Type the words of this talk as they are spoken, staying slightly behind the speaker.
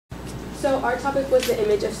So our topic was the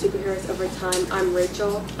image of superheroes over time. I'm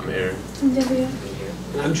Rachel. I'm Aaron. I'm Debbie.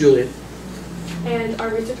 And I'm Julian. And our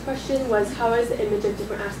research question was, how has the image of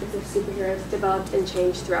different aspects of superheroes developed and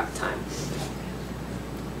changed throughout time?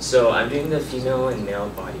 So I'm doing the female and male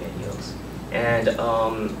body ideals. And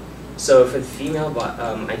so for the female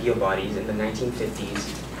ideal bodies in the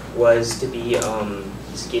 1950s was to be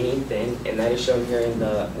skinny and thin, and that is shown here in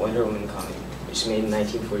the Wonder Woman comic, which was made in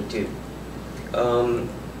 1942.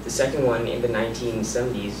 The second one in the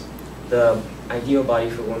 1970s, the ideal body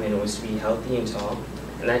for women was to be healthy and tall,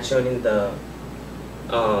 and that's shown in the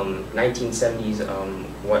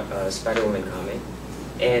 1970s Spider-Woman comic.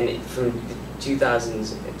 And from the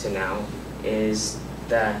 2000s to now is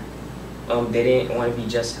that they didn't want to be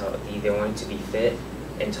just healthy, they wanted to be fit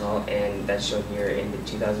and tall, and that's shown here in the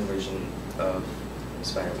 2000 version of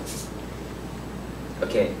Spider-Man.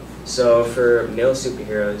 Okay, so for male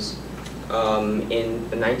superheroes, in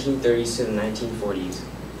the 1930s to the 1940s,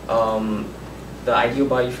 the ideal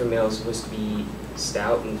body for males was to be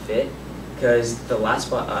stout and fit, because the last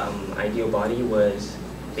ideal body was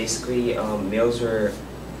basically males were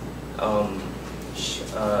to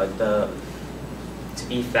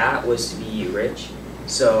be fat was to be rich,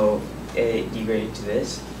 so it degraded to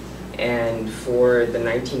this. And for the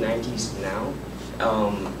 1990s now,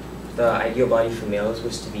 the ideal body for males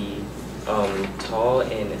was to be tall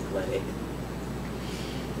and athletic.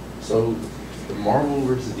 So the Marvel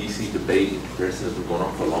versus DC debate and comparison has been going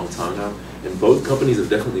on for a long time now, and both companies have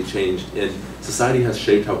definitely changed, and society has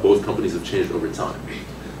shaped how both companies have changed over time.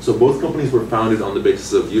 So both companies were founded on the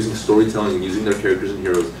basis of using storytelling and using their characters and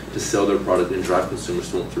heroes to sell their product and drive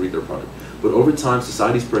consumers to want to read their product. But over time,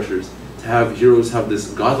 society's pressures to have heroes have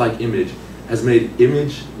this godlike image has made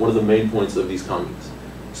image one of the main points of these comics.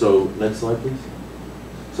 So next slide, please.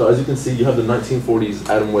 So as you can see, you have the 1940s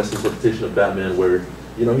Adam West interpretation of Batman, where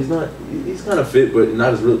he's kind of fit, but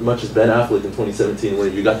not as much as Ben Affleck in 2017, where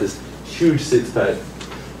you got this huge six-pack,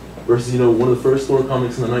 versus one of the first Thor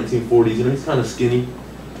comics in the 1940s. He's kind of skinny,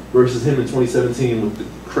 versus him in 2017 with the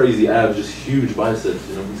crazy abs, just huge biceps.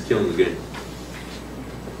 He's killing the game.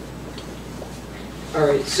 All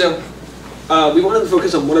right, so we wanted to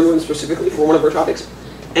focus on Wonder Woman specifically for one of our topics.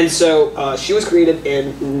 And so she was created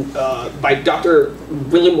by Dr.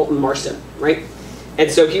 William Moulton Marston, right? And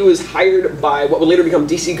so he was hired by what would later become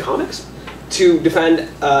DC Comics to defend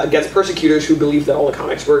against persecutors who believed that all the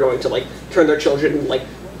comics were going to turn their children into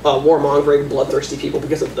warmongering, bloodthirsty people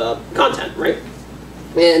because of the content, right?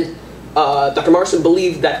 And Dr. Marston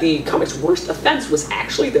believed that the comics' worst offense was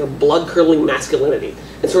actually their blood-curdling masculinity.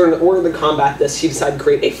 And so in order to combat this, he decided to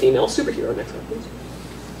create a female superhero. Next slide, please.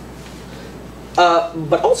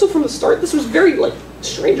 But also from the start, this was very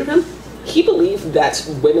strange of him. He believed that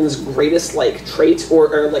women's greatest trait or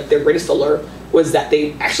their greatest allure was that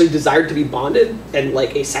they actually desired to be bonded in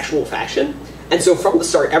a sexual fashion. And so from the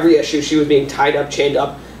start, every issue, she was being tied up, chained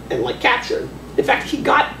up, and captured. In fact, he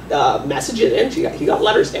got messages in, he got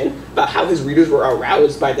letters in about how his readers were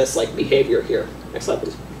aroused by this behavior here. Next slide,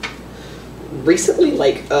 please. Recently,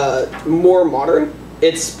 more modern,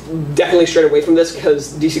 it's definitely strayed away from this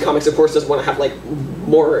because DC Comics, of course, doesn't want to have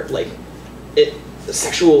more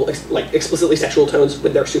explicitly sexual tones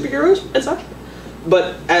with their superheroes and such.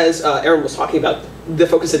 But as Aaron was talking about, the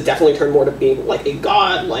focus has definitely turned more to being a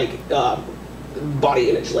god body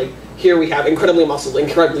image. Here we have incredibly muscled,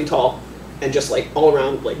 incredibly tall, and just all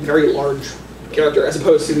around very large character, as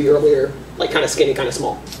opposed to the earlier kind of skinny, kind of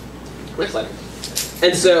small. Next slide.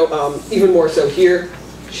 And so even more so here,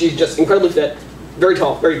 she's just incredibly fit, very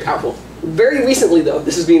tall, very powerful. Very recently though,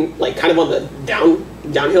 this has been kind of on the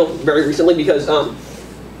downhill very recently, because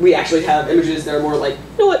we actually have images that are more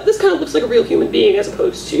this kind of looks like a real human being as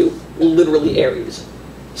opposed to literally Ares.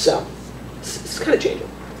 So it's kind of changing.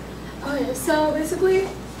 Okay, so basically,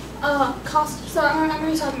 so I'm going to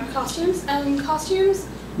be talking about costumes, and costumes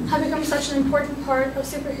have become such an important part of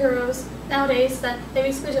superheroes nowadays that they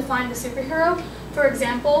basically define the superhero. For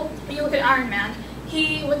example, when you look at Iron Man,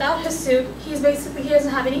 without his suit, he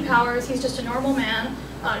doesn't have any powers. He's just a normal man,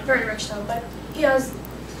 very rich though, but he has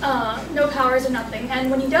no powers or nothing. And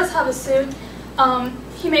when he does have a suit,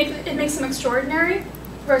 it makes him extraordinary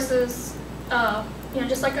versus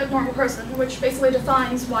just like a normal person, which basically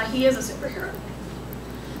defines why he is a superhero.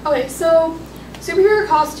 Okay, so superhero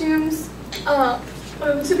costumes.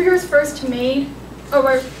 When superheroes first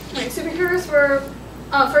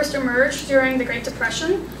first emerged during the Great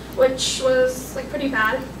Depression, which was a pretty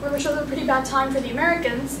bad time for the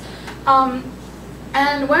Americans.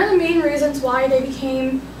 And one of the main reasons why they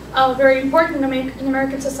became very important in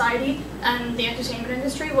American society and the entertainment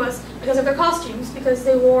industry was because of their costumes, because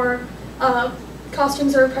they wore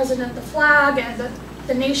costumes that represented the flag and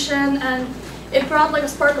the nation, and it brought like a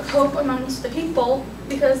spark of hope amongst the people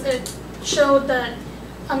because it showed that,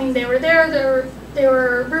 I mean, they were there, they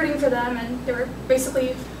were rooting for them, and they were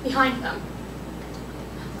basically behind them.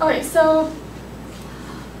 Okay, so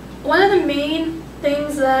one of the main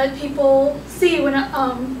things that people see when in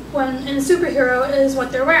a superhero is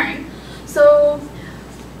what they're wearing. So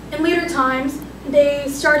in later times, they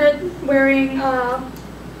started wearing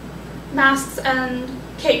masks and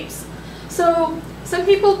capes. So some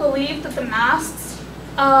people believe that the masks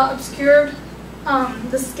obscured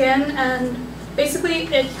the skin, and basically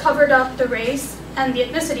it covered up the race and the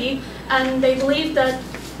ethnicity, and they believed that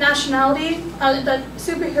nationality, that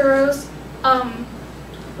superheroes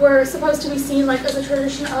were supposed to be seen like as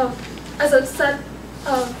a set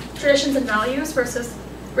of traditions and values versus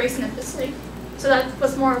race and ethnicity. So that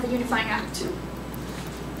was more of a unifying act.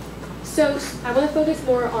 So I want to focus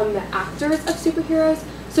more on the actors of superheroes.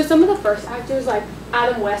 So some of the first actors, like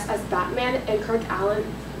Adam West as Batman and Kirk Alyn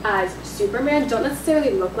as Superman, don't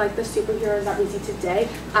necessarily look like the superheroes that we see today,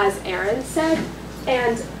 as Aaron said.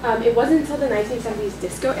 And it wasn't until the 1970s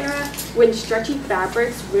disco era when stretchy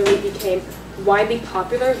fabrics really became widely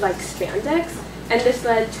popular, like spandex, and this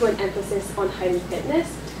led to an emphasis on height and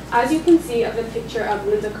fitness. As you can see of the picture of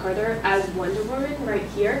Linda Carter as Wonder Woman right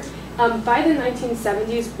here, by the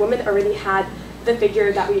 1970s, women already had the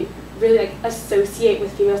figure that we really associate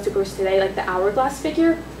with female superheroes today, like the hourglass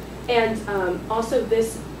figure. And also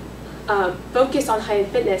this focus on height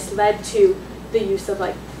and fitness led to the use of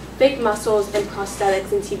fake muscles and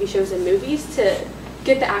prosthetics in TV shows and movies to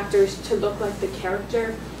get the actors to look like the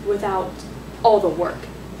character without all the work,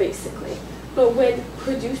 basically. But when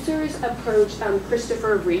producers approached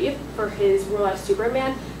Christopher Reeve for his role as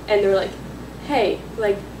Superman, and they're like, hey,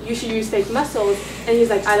 you should use fake muscles, and he's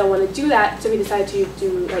like, I don't want to do that, so he decided to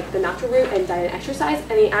do the natural route and diet and exercise,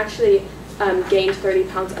 and he actually gained 30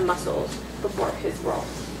 pounds of muscles before his role.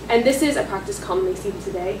 And this is a practice commonly seen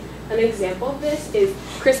today. An example of this is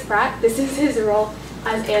Chris Pratt. This is his role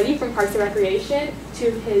as Andy from Parks and Recreation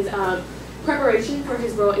to his preparation for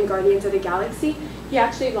his role in Guardians of the Galaxy. He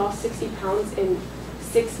actually lost 60 pounds in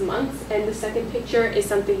 6 months, and the second picture is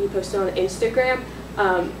something he posted on Instagram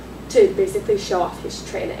to basically show off his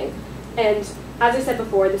training. And as I said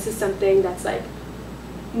before, this is something that's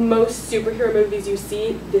most superhero movies you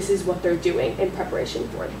see, this is what they're doing in preparation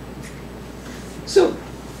for it. So,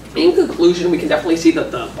 in conclusion, we can definitely see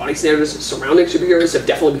that the body standards surrounding superheroes have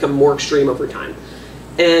definitely become more extreme over time.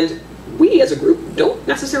 And we, as a group, don't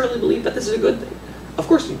necessarily believe that this is a good thing. Of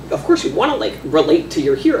course you want to relate to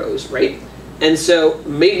your heroes, right? And so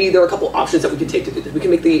maybe there are a couple options that we can take to do this. We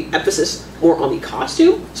can make the emphasis more on the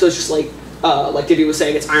costume. So it's just like Divya was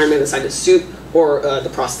saying, it's Iron Man inside the suit, or the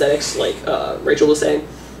prosthetics, like Rachel was saying.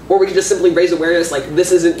 Or we can just simply raise awareness,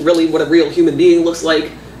 this isn't really what a real human being looks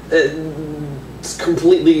like. It's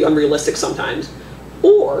completely unrealistic sometimes.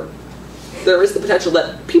 Or there is the potential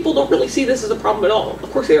that people don't really see this as a problem at all.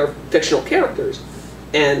 Of course, they are fictional characters,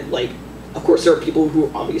 and of course, there are people who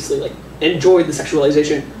obviously enjoyed the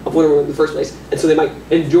sexualization of Wonder Woman in the first place, and so they might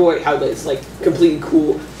enjoy how it's completely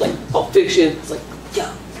cool, all fiction. It's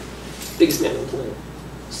yeah, biggest man on the planet.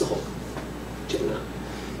 It's the Hulk. Check it out.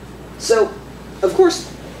 So, of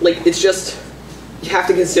course, it's just you have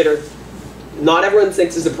to consider. Not everyone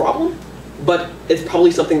thinks is a problem, but it's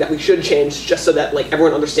probably something that we should change just so that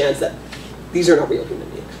everyone understands that these are not real human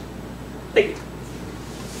beings. Thank you.